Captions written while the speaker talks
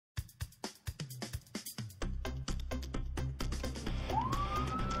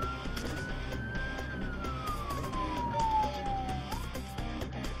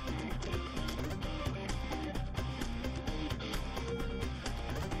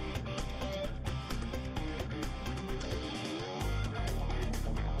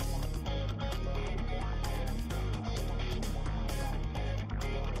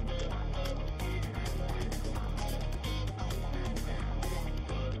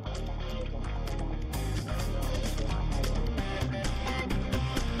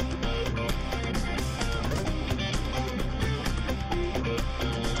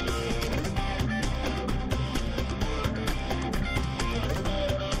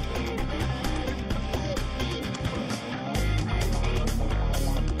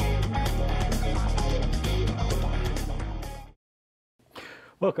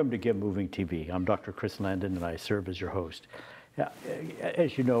Welcome to Get Moving TV. I'm Dr. Chris Landon and I serve as your host.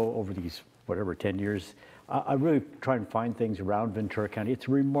 As you know, over these, 10 years, I really try and find things around Ventura County. It's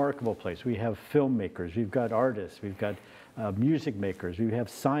a remarkable place. We have filmmakers, we've got artists, we've got music makers, we have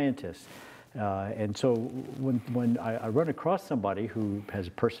scientists. And so when I run across somebody who has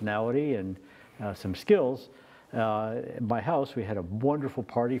a personality and some skills, at my house we had a wonderful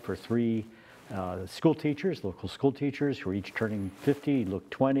party for three school teachers, local school teachers, who are each turning 50, look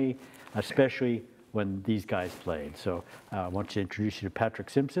 20, especially when these guys played. So I want to introduce you to Patrick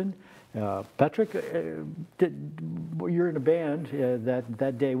Simpson. Patrick, you're in a band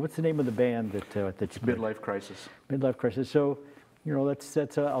that day. What's the name of the band that you played? Midlife Crisis. Midlife Crisis. So, you know,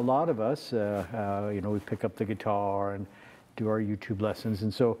 that's a lot of us. You know, we pick up the guitar and do our YouTube lessons.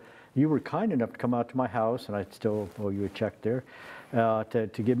 And so you were kind enough to come out to my house, and I still owe you a check there, to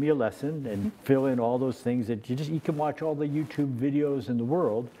give me a lesson and fill in all those things that you can watch all the YouTube videos in the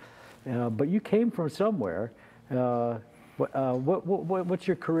world, but you came from somewhere. What's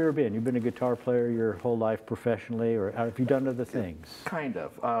your career been? You've been a guitar player your whole life professionally, or have you done other things? Kind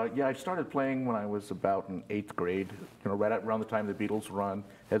of. Yeah, I started playing when I was about in 8th grade, you know, right around the time the Beatles were on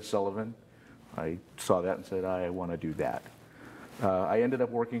Ed Sullivan. I saw that and said, I want to do that. I ended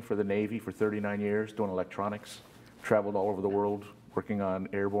up working for the Navy for 39 years doing electronics, traveled all over the world working on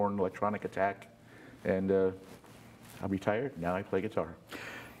airborne electronic attack, and I retired. Now I play guitar.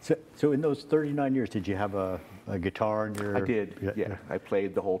 So in those 39 years, did you have a guitar in your... I did, yeah. I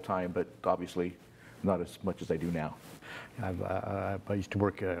played the whole time, but obviously not as much as I do now. I used to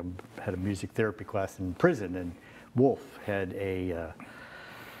work, had a music therapy class in prison, and Wolf had a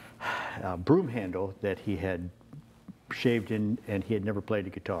broom handle that he had shaved in, and he had never played a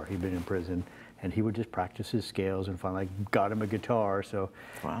guitar. He'd been in prison, and he would just practice his scales, and finally got him a guitar. So,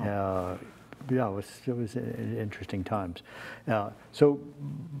 wow. Yeah, it was interesting times. So,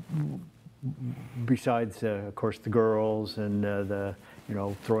 besides, of course, the girls and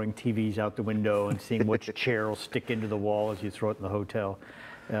throwing TVs out the window and seeing which chair will stick into the wall as you throw it in the hotel,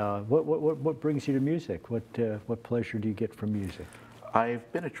 what brings you to music? What pleasure do you get from music? I've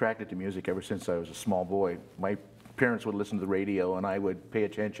been attracted to music ever since I was a small boy. My parents would listen to the radio, and I would pay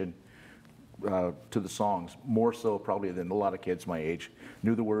attention to the songs, more so probably than a lot of kids my age.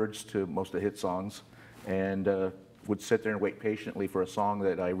 Knew the words to most of the hit songs, and would sit there and wait patiently for a song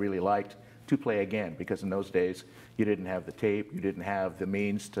that I really liked to play again, because in those days you didn't have the tape, you didn't have the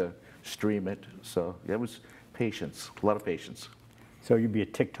means to stream it, so it was patience, a lot of patience. So you'd be a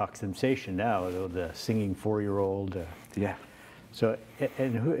TikTok sensation now, the singing 4-year-old. Yeah. So,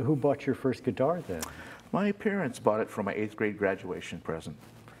 and who bought your first guitar then? My parents bought it for my 8th grade graduation present.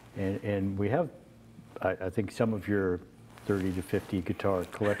 And we have, I think, some of your 30 to 50 guitar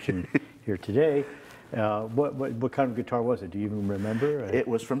collection here today. What kind of guitar was it? Do you even remember? It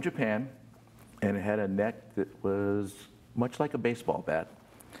was from Japan, and it had a neck that was much like a baseball bat.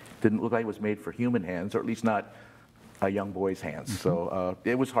 Didn't look like it was made for human hands, or at least not a young boy's hands. Mm-hmm. So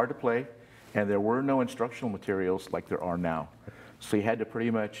it was hard to play, and there were no instructional materials like there are now. So you had to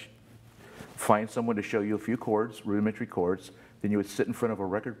pretty much find someone to show you a few chords, rudimentary chords. Then you would sit in front of a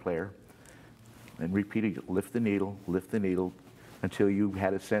record player and repeatedly lift the needle, until you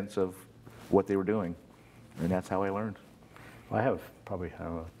had a sense of what they were doing. And that's how I learned. I have probably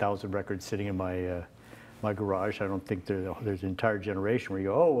 1,000 records sitting in my my garage. I don't think there's an entire generation where you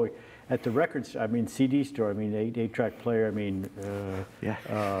go, oh, at the records, I mean CD store, I mean 8-track player, I mean, yeah.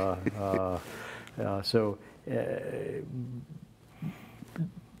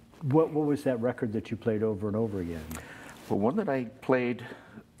 What was that record that you played over and over again? Well, one that I played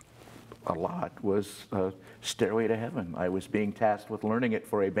a lot was Stairway to Heaven. I was being tasked with learning it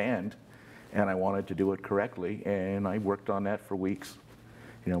for a band, and I wanted to do it correctly, and I worked on that for weeks.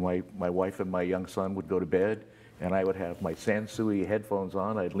 You know, my wife and my young son would go to bed, and I would have my Sansui headphones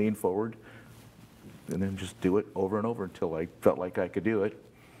on. I'd lean forward, and then just do it over and over until I felt like I could do it,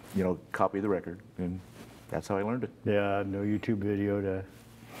 you know, copy the record, and that's how I learned it. Yeah, no YouTube video to...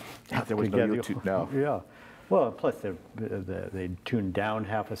 There was no YouTube, no. Yeah. Well, plus they tuned down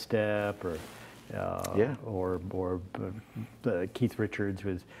half a step, or yeah. or Keith Richards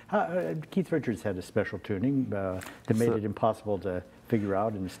was Keith Richards had a special tuning that made it impossible to figure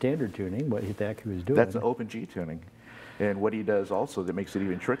out in standard tuning what the heck he was doing. That's an open G tuning, and what he does also that makes it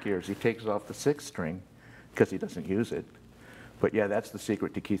even trickier is he takes off the 6th string because he doesn't use it. But yeah, that's the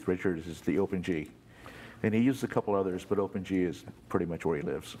secret to Keith Richards, is the open G. And he used a couple others, but open G is pretty much where he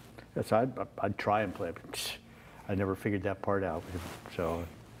lives. Yes, I'd try and play it, but I never figured that part out. So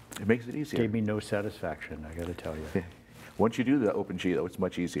it makes it easier. Gave me no satisfaction, I got to tell you. Yeah. Once you do the open G, though, it's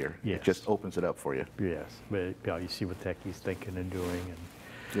much easier. Yes. It just opens it up for you. Yes, but yeah, you see what the heck he's thinking and doing. And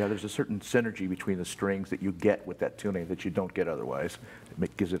Yeah, there's a certain synergy between the strings that you get with that tuning that you don't get otherwise.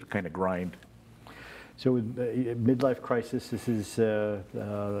 Gives it a kind of grind. So with Midlife Crisis, this is the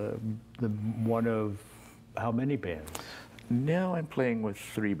one of how many bands? Now I'm playing with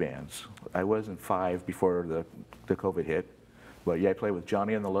 3 bands. I was in 5 before the COVID hit. But yeah, I play with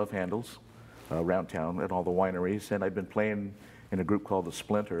Johnny and the Love Handles around town at all the wineries. And I've been playing in a group called the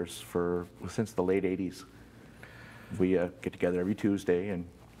Splinters since the late 80s. We get together every Tuesday and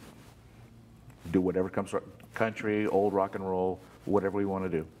do whatever comes, country, old rock and roll, whatever we want to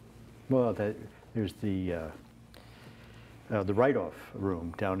do. Well, there's the write-off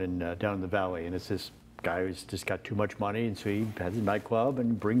room down in the valley, and it's this guy who's just got too much money, and so he has a nightclub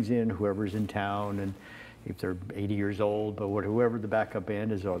and brings in whoever's in town, and if they're 80 years old, but whoever the backup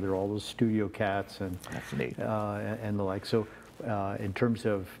band is, they're all those studio cats and that's neat. And the like. So, in terms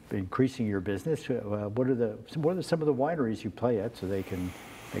of increasing your business, what are some of the wineries you play at, so they can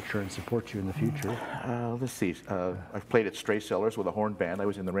make sure and support you in the future? Let's see. I've played at Stray Cellars with a horn band. I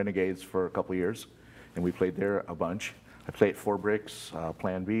was in the Renegades for a couple of years, and we played there a bunch. I played at Four Bricks,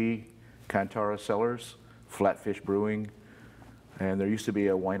 Plan B, Cantara Cellars, Flatfish Brewing, and there used to be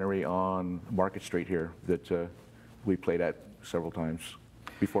a winery on Market Street here that we played at several times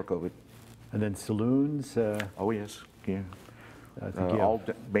before COVID. And then saloons? Oh yes, yeah. I think All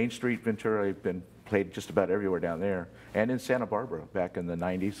Main Street, Ventura, I've played just about everywhere down there. And in Santa Barbara back in the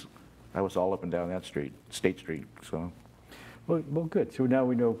 90s. I was all up and down that street, State Street, so. Well, good. So now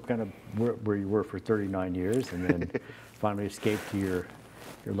we know kind of where you were for 39 years, and then finally escaped to your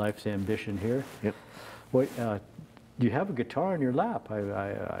life's ambition here. Yep. Well, you have a guitar in your lap.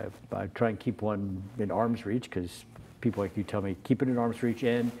 I try and keep one in arm's reach, because people like you tell me, keep it in arm's reach.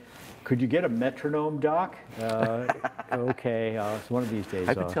 And could you get a metronome, Doc? Okay, so one of these days.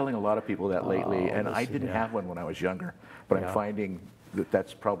 I've been telling a lot of people that lately, and I didn't have one when I was younger, but I'm finding that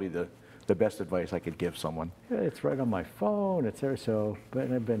that's probably the best advice I could give someone. Yeah, it's right on my phone, it's there, so,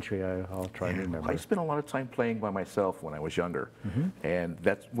 but eventually I'll try and remember. I spent a lot of time playing by myself when I was younger, and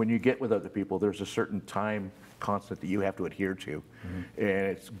that's when you get with other people, there's a certain time constant that you have to adhere to, and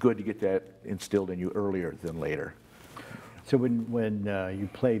it's good to get that instilled in you earlier than later. So when you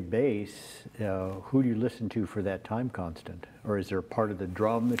play bass, who do you listen to for that time constant? Or is there a part of the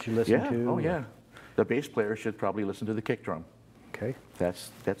drum that you listen to? Oh yeah. The bass player should probably listen to the kick drum. Okay.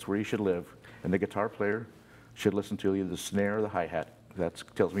 That's where you should live. And the guitar player should listen to either the snare or the hi-hat. That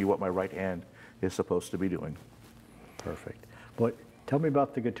tells me what my right hand is supposed to be doing. Perfect. Well, tell me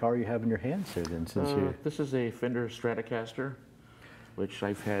about the guitar you have in your hands here then, since you... This is a Fender Stratocaster, which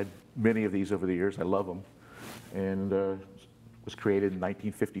I've had many of these over the years. I love them. And was created in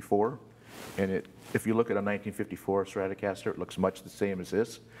 1954. And if you look at a 1954 Stratocaster, it looks much the same as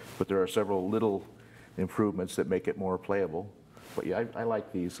this, but there are several little improvements that make it more playable. But yeah, I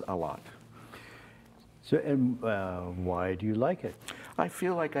like these a lot. So, and why do you like it? I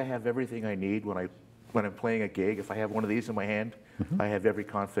feel like I have everything I need when I'm playing a gig. If I have one of these in my hand, I have every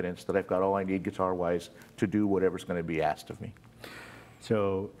confidence that I've got all I need guitar-wise to do whatever's going to be asked of me.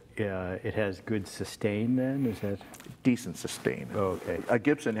 So it has good sustain then, is that? Decent sustain. Oh, okay. A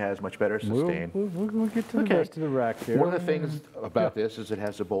Gibson has much better sustain. We'll get to the rest of the rack there. One of the things about this is it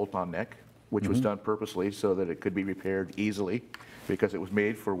has a bolt-on neck, which was done purposely so that it could be repaired easily, because it was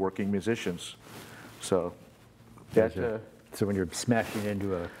made for working musicians. So that. So when you're smashing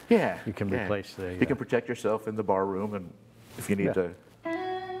into a, you can replace the. You can protect yourself in the bar room, and if you need to.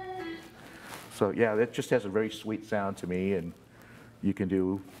 So yeah, it just has a very sweet sound to me, and you can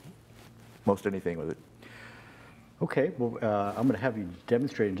do most anything with it. Okay, well, I'm going to have you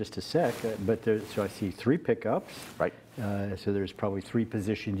demonstrate in just a sec, but so I see 3 pickups. Right. So there's probably 3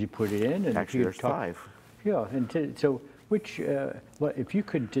 positions you put it in. And actually, there's 5. Yeah, and so which, well, if you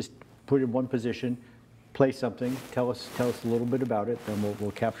could just put in one position, play something, tell us a little bit about it, then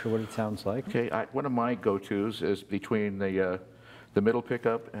we'll capture what it sounds like. Okay, one of my go-tos is between the middle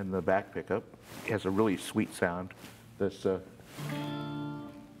pickup and the back pickup. It has a really sweet sound. This.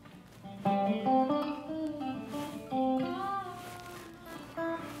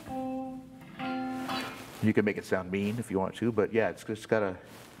 You can make it sound mean if you want to, but yeah, it's just got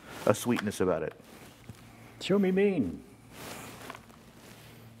a sweetness about it. Show me mean.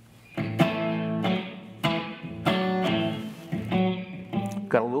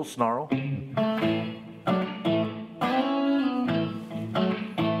 Got a little snarl.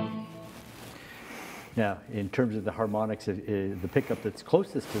 Now, in terms of the harmonics, the pickup that's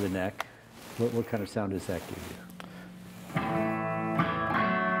closest to the neck, what kind of sound does that give you?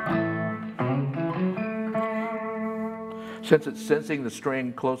 Since it's sensing the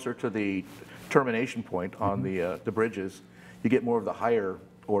string closer to the termination point on the bridges, you get more of the higher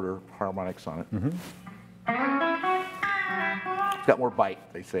order harmonics on it. It's got more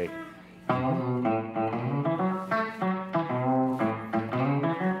bite, they say.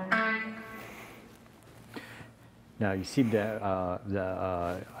 Now you seem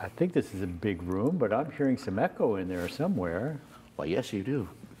to, I think this is a big room, but I'm hearing some echo in there somewhere. Well, yes, you do.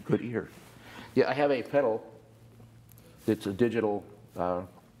 Good ear. Yeah, I have a pedal. It's a digital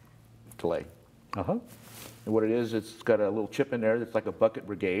delay. Uh-huh. And what it is, it's got a little chip in there that's like a bucket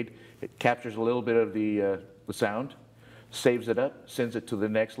brigade. It captures a little bit of the sound, saves it up, sends it to the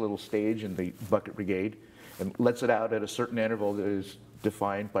next little stage in the bucket brigade, and lets it out at a certain interval that is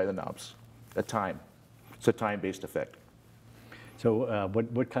defined by the knobs, a time. It's a time-based effect. So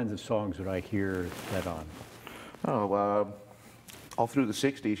what kinds of songs would I hear that on? Oh, all through the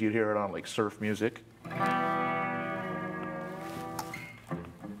 60s, you'd hear it on like surf music.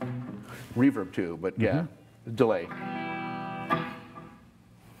 Reverb too, but yeah, delay.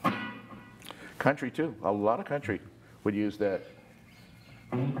 Country too, a lot of country would use that.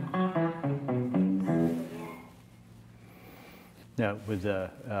 Now, with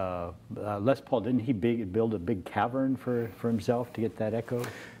Les Paul, didn't he build a big cavern for himself to get that echo?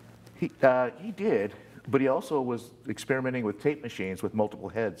 He did, but he also was experimenting with tape machines with multiple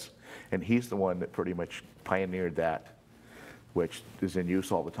heads, and he's the one that pretty much pioneered that, which is in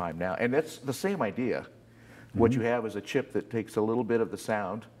use all the time now. And that's the same idea. What you have is a chip that takes a little bit of the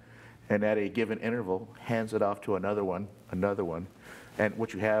sound, and at a given interval, hands it off to another one, and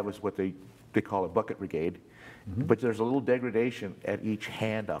what you have is what they call a bucket brigade. But there's a little degradation at each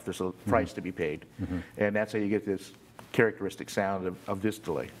handoff. There's a price to be paid. And that's how you get this characteristic sound of this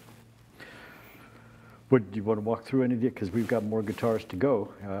delay. Do you want to walk through any of it? Because we've got more guitars to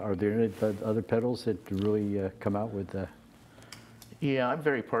go. Are there any other pedals that really come out with? Yeah, I'm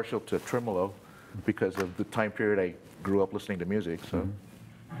very partial to tremolo because of the time period I grew up listening to music. So.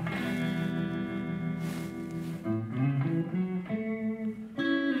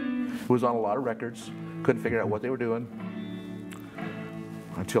 It was on a lot of records. Couldn't figure out what they were doing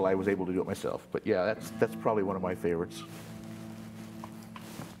until I was able to do it myself. But yeah, that's probably one of my favorites.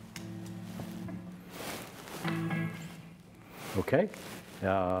 Okay.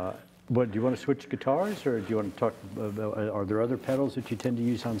 Do you want to switch guitars, or do you want to talk about, are there other pedals that you tend to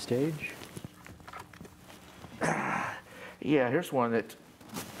use on stage? Yeah, here's one that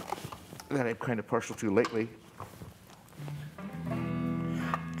I'm kind of partial to lately.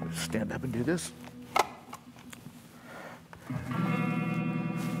 Stand up and do this.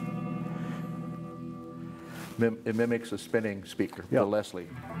 It mimics a spinning speaker, the Leslie.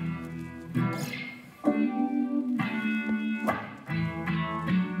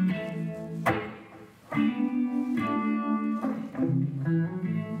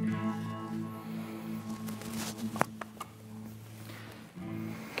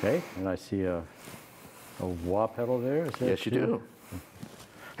 Okay, and I see a wah pedal there. Is that Yes, you do.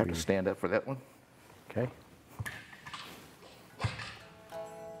 Have to stand up for that one. Okay.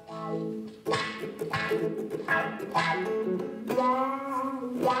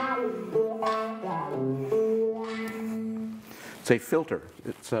 It's a filter.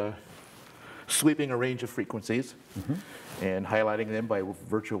 It's sweeping a range of frequencies and highlighting them by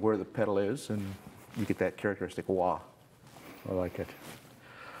virtue of where the pedal is, and you get that characteristic wah. I like it.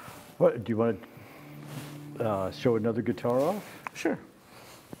 What, do you want to show another guitar off? Sure.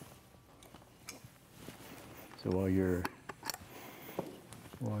 So while you're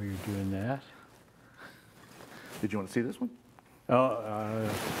doing that. Did you want to see this one? Oh,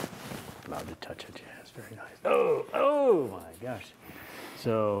 allowed to touch it. Yeah, it's very nice. Oh my gosh.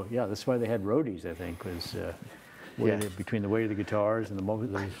 So yeah, that's why they had roadies. I think was between the weight of the guitars and the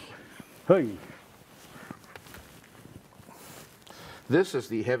moment there's, hey. This is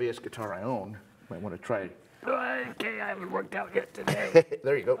the heaviest guitar I own. Might want to try it. Okay, I haven't worked out yet today.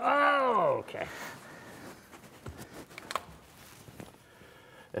 There you go. Oh, okay.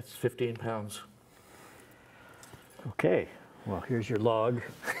 That's 15 pounds. Okay. Well, here's your log.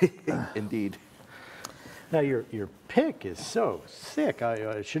 Indeed. Now your pick is so sick.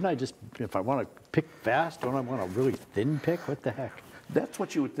 Shouldn't I just, if I want to pick fast, don't I want a really thin pick? What the heck? That's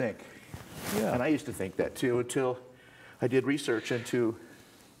what you would think. Yeah. And I used to think that too until I did research into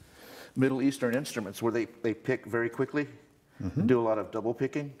Middle Eastern instruments where they pick very quickly, do a lot of double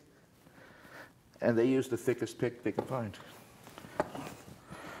picking, and they use the thickest pick they can find.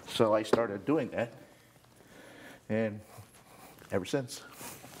 So I started doing that, and ever since.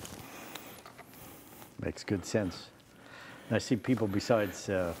 Makes good sense. And I see people besides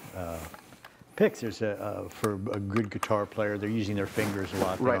picks, there's for a good guitar player, they're using their fingers a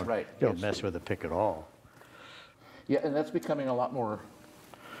lot. They don't mess with the pick at all. Yeah, and that's becoming a lot more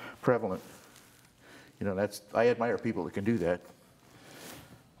prevalent. You know, I admire people that can do that.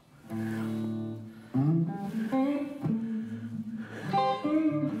 A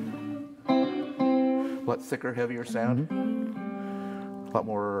lot thicker, heavier sound. A lot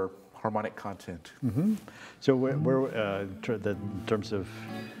more harmonic content. So in terms of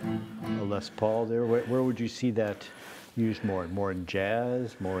a Les Paul there, where would you see that used more? More in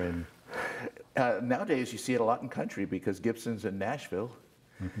jazz, more in... Nowadays you see it a lot in country because Gibson's in Nashville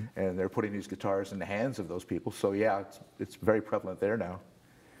and they're putting these guitars in the hands of those people. So yeah, it's very prevalent there now.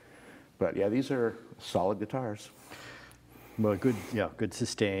 But yeah, these are solid guitars. Well, good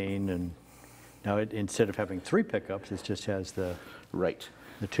sustain, and now instead of having 3 pickups, it just has the Right.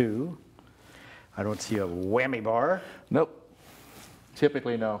 the 2. I don't see a whammy bar. Nope.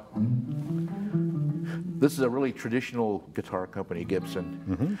 Typically, no. This is a really traditional guitar company,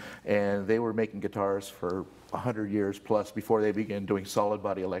 Gibson, and they were making guitars for 100 years plus before they began doing solid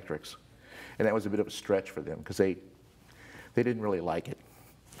body electrics, and that was a bit of a stretch for them because they didn't really like it.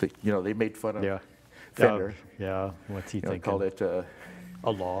 They made fun of Fender. Yeah. What's he thinking? Called it a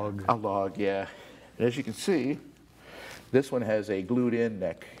log. a log. Yeah. And as you can see, this one has a glued-in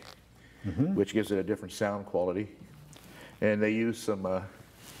neck, which gives it a different sound quality, and they use some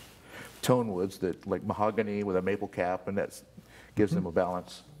tone woods like mahogany with a maple cap, and that gives them a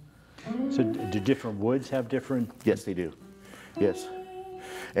balance. So do different woods have different? Yes, they do. Yes.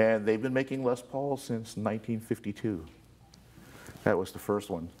 And they've been making Les Paul since 1952. That was the first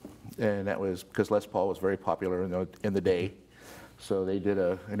one. And that was because Les Paul was very popular in the day. So they did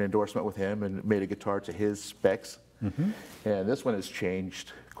an endorsement with him and made a guitar to his specs. And this one has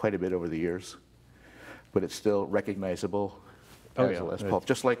changed quite a bit over the years, but it's still recognizable as a Les Paul.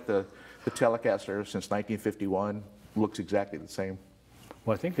 Just like the Telecaster since 1951 looks exactly the same.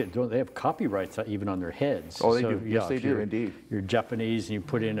 Well, I think they have copyrights even on their heads. Oh, they do. Yes, they do, indeed. You're Japanese and you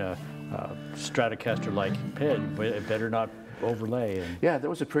put in a Stratocaster-like head, but it better not overlay. Yeah, there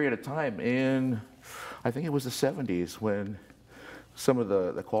was a period of time in, I think it was the 70s, when some of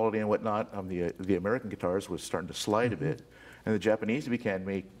the quality and whatnot of the American guitars was starting to slide a bit, and the Japanese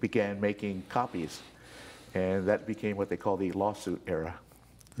began making copies, and that became what they call the lawsuit era.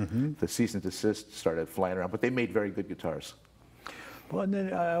 The cease and desist started flying around, but they made very good guitars. Well, and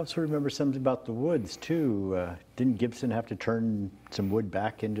then I also remember something about the woods too. Didn't Gibson have to turn some wood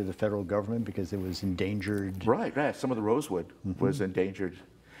back into the federal government because it was endangered? Right. Some of the rosewood was endangered.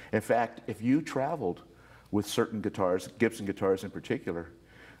 In fact, if you traveled with certain guitars, Gibson guitars in particular,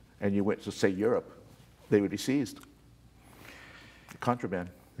 and you went to, say, Europe, they would be seized. Contraband.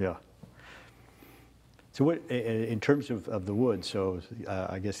 Yeah. So what, in terms of the wood, so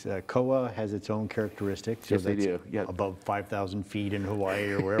I guess koa has its own characteristics. So yes, they do. Yeah. Above 5,000 feet in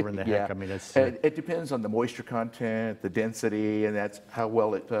Hawaii or wherever in the heck. I mean, it's... It depends on the moisture content, the density, and that's how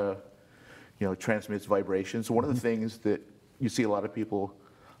well it transmits vibrations. One of the things that you see a lot of people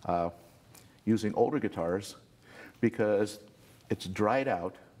using older guitars because it's dried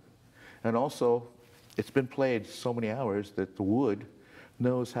out, and also it's been played so many hours that the wood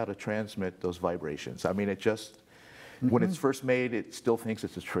knows how to transmit those vibrations. I mean, it just, when it's first made, it still thinks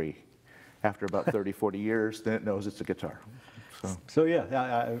it's a tree. After about 30, 40 years, then it knows it's a guitar. So yeah,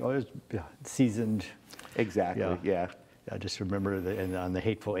 I was seasoned. Exactly, yeah. I just remember on the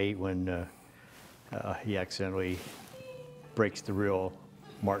Hateful Eight when he accidentally breaks the real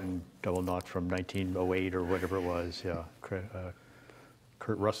Martin double notch from 1908 or whatever it was. Yeah,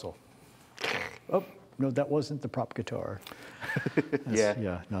 Kurt Russell. Oh, no, that wasn't the prop guitar.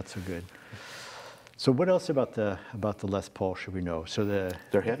 Yeah, not so good. So what else about the Les Paul should we know? So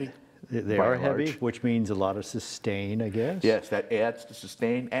they're heavy. They are heavy, which means a lot of sustain, I guess. Yes, that adds to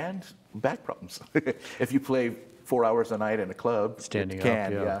sustain and back problems. If you play 4 hours a night in a club, standing it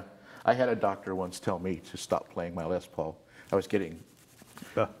can, up, yeah. I had a doctor once tell me to stop playing my Les Paul. I was getting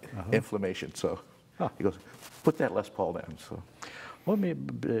inflammation, so he goes, put that Les Paul down. So. Well,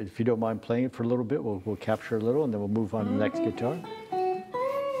 if you don't mind playing it for a little bit, we'll capture a little, and then we'll move on to the next guitar.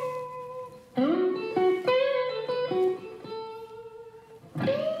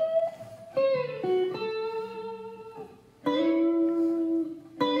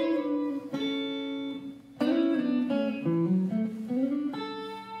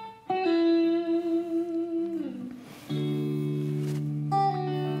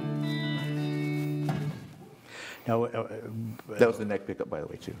 Now, that was the neck pickup, by the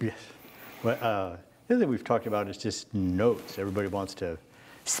way, too. Yes. Well, the other thing we've talked about is just notes. Everybody wants to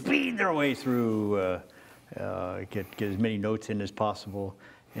speed their way through, get as many notes in as possible.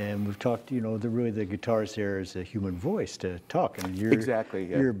 And we've talked, really the guitarist there is a human voice to talk. And Exactly,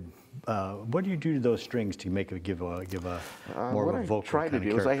 yeah. You're what do you do to those strings to make it give a more what of a I vocal tried to kind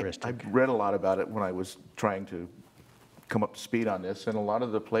of do is I characteristic? read a lot about it when I was trying to come up to speed on this, and a lot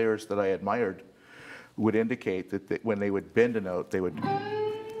of the players that I admired would indicate that when they would bend a note, they would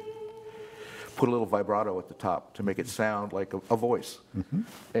put a little vibrato at the top to make it sound like a voice.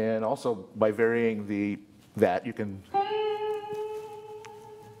 And also by varying that, you can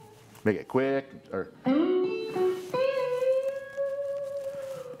make it quick, or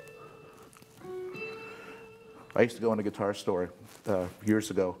I used to go in a guitar store years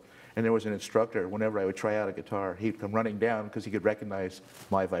ago, and there was an instructor. Whenever I would try out a guitar, he'd come running down because he could recognize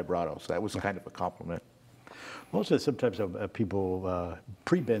my vibrato. So that was kind of a compliment. Also, sometimes people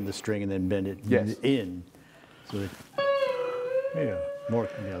pre-bend the string and then bend it Yes. in, so that, more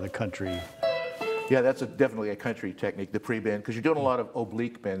the country. Yeah, that's definitely a country technique, the pre-bend, because you're doing a lot of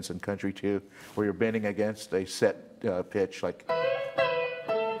oblique bends in country too, where you're bending against a set pitch, like.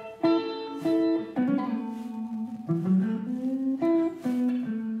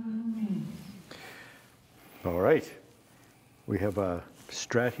 All right, we have a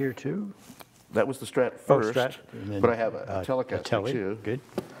Strat here too. That was the Strat first, Strat, and then, but I have a Telecaster Tele. too. Good.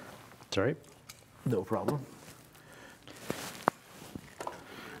 Sorry. No problem.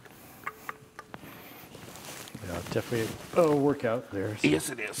 Yeah, definitely a workout there. So. Yes,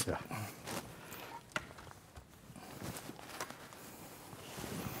 it is. Yeah.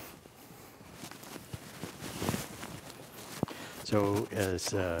 So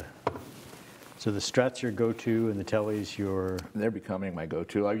so the Strats your go-to and the Tellies your. They're becoming my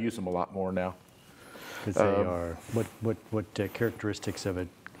go-to. I use them a lot more now. Because they are. What characteristics of it?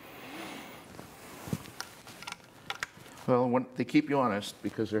 Well, they keep you honest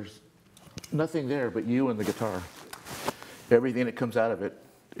because there's nothing there but you and the guitar. Everything that comes out of it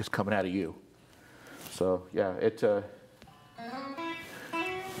is coming out of you. So yeah, a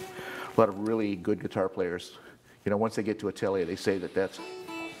lot of really good guitar players, once they get to a Tele, they say that's,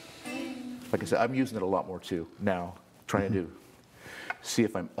 like I said, I'm using it a lot more too now, trying to see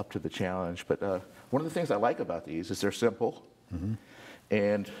if I'm up to the challenge. But one of the things I like about these is they're simple.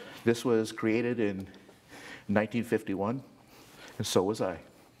 And this was created in 1951, and so was I.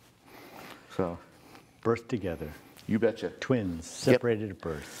 So, Birthed together. you betcha. Twins, separated at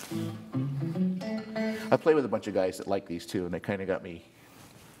birth. I play with a bunch of guys that like these too, and they kind of got me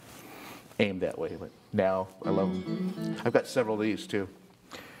aimed that way. But now I love them. I've got several of these too.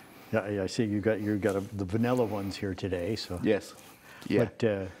 Yeah, I see you got the vanilla ones here today. So Yes. Yeah.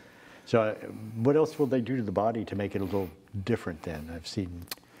 But what else will they do to the body to make it a little different? Then I've seen.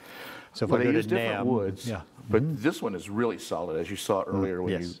 So if Well, I they go use to different NAMM, woods, yeah. but this one is really solid, as you saw earlier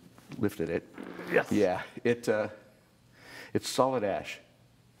when you yes. lifted it. Yes. Yeah, it's solid ash,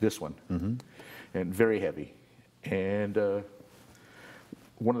 this one, and very heavy. And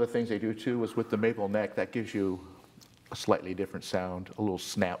one of the things they do too is with the maple neck, that gives you a slightly different sound, a little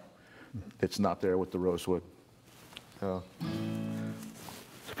snap that's not there with the rosewood.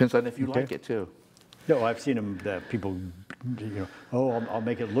 Depends on if you like it too. No, I've seen them. People, I'll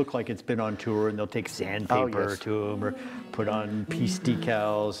make it look like it's been on tour, and they'll take sandpaper yes. to them, or put on piece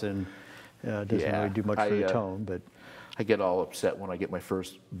decals, and it doesn't really do much for the tone. But I get all upset when I get my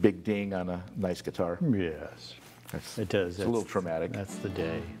first big ding on a nice guitar. yes, it does. It's a little traumatic. That's the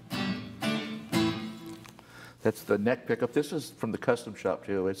day. That's the neck pickup. This is from the custom shop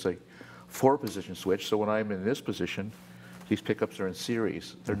too. It's a 4-position switch. So when I'm in this position, these pickups are in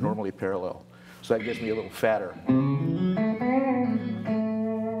series. They're normally parallel. So that gives me a little fatter.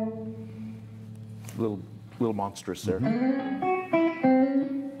 Little monstrous there. Now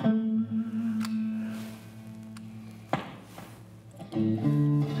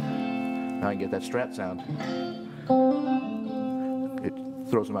I can get that Strat sound. It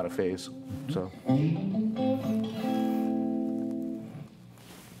throws them out of phase. So.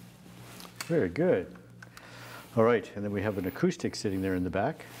 Very good. All right, and then we have an acoustic sitting there in the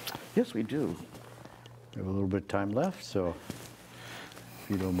back. Yes, we do. We have a little bit of time left, so if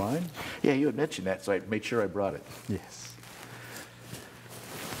you don't mind. Yeah, you had mentioned that, so I made sure I brought it. Yes.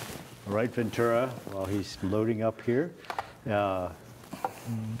 All right, Ventura, while he's loading up here, we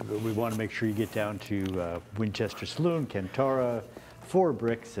want to make sure you get down to Winchester Saloon, Kentara, 4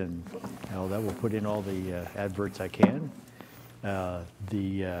 Bricks, and that will put in all the adverts I can.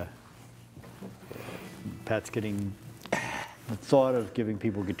 Pat's getting the thought of giving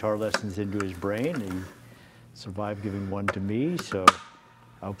people guitar lessons into his brain. He survived giving one to me, so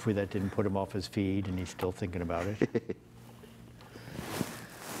hopefully that didn't put him off his feet and he's still thinking about it.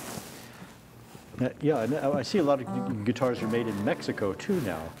 Yeah, and I see a lot of guitars are made in Mexico too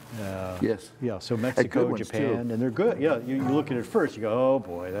now. Yes. Yeah, so good Mexico, ones, Japan, too. and they're good. Yeah, you look at it first, you go, oh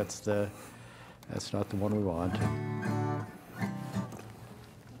boy, that's not the one we want.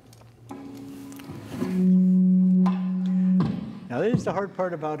 Now, that is the hard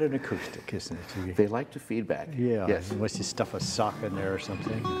part about an acoustic, isn't it? They like to feedback. Yeah, Yes. unless you stuff a sock in there or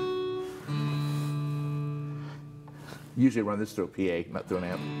something. Usually run this through a PA, not through an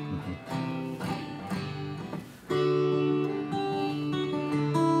amp.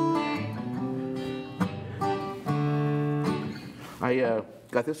 I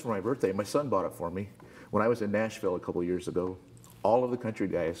got this for my birthday. My son bought it for me. When I was in Nashville a couple years ago, all of the country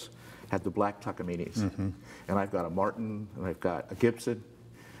guys had the black Takamines. And I've got a Martin, and I've got a Gibson.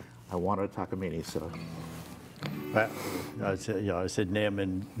 I wanted a Takamine, so. I said NAMM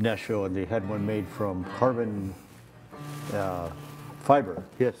in Nashville, and they had one made from carbon fiber.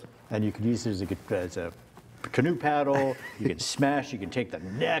 Yes. And you could use it as a canoe paddle. You can smash. You can take the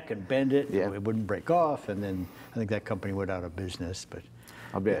neck and bend it. Yeah. It wouldn't break off. And then I think that company went out of business. But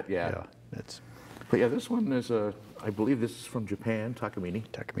I bet, yeah. That's But yeah, this one is, I believe this is from Japan, Takamine.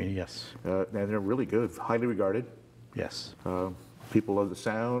 Takamine, yes. And they're really good, highly regarded. Yes. People love the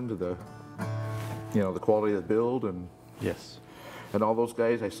sound, the quality of the build, and Yes. all those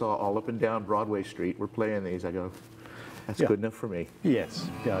guys I saw all up and down Broadway Street were playing these. I go, that's Yeah. good enough for me. Yes.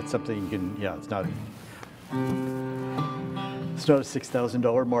 Yeah, it's something you can, it's not a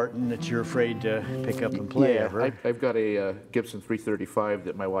 $6,000 Martin that you're afraid to pick up and play Yeah, ever. I've got a Gibson 335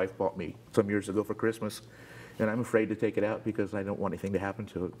 that my wife bought me some years ago for Christmas, and I'm afraid to take it out because I don't want anything to happen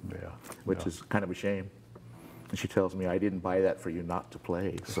to it, Yeah. which is kind of a shame. And she tells me, I didn't buy that for you not to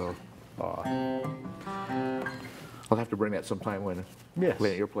play, so I'll have to bring that sometime when Yes.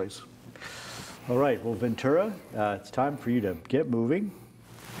 play at your place. All right, well, Ventura, it's time for you to get moving.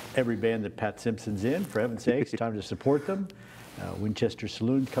 Every band that Pat Simpson's in, for heaven's sakes, time to support them. Winchester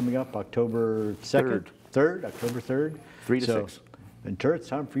Saloon coming up October 2nd, 3rd, October 3rd. 3 to 6. Ventura, it's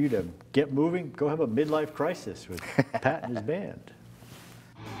time for you to get moving. Go have a midlife crisis with Pat and his band.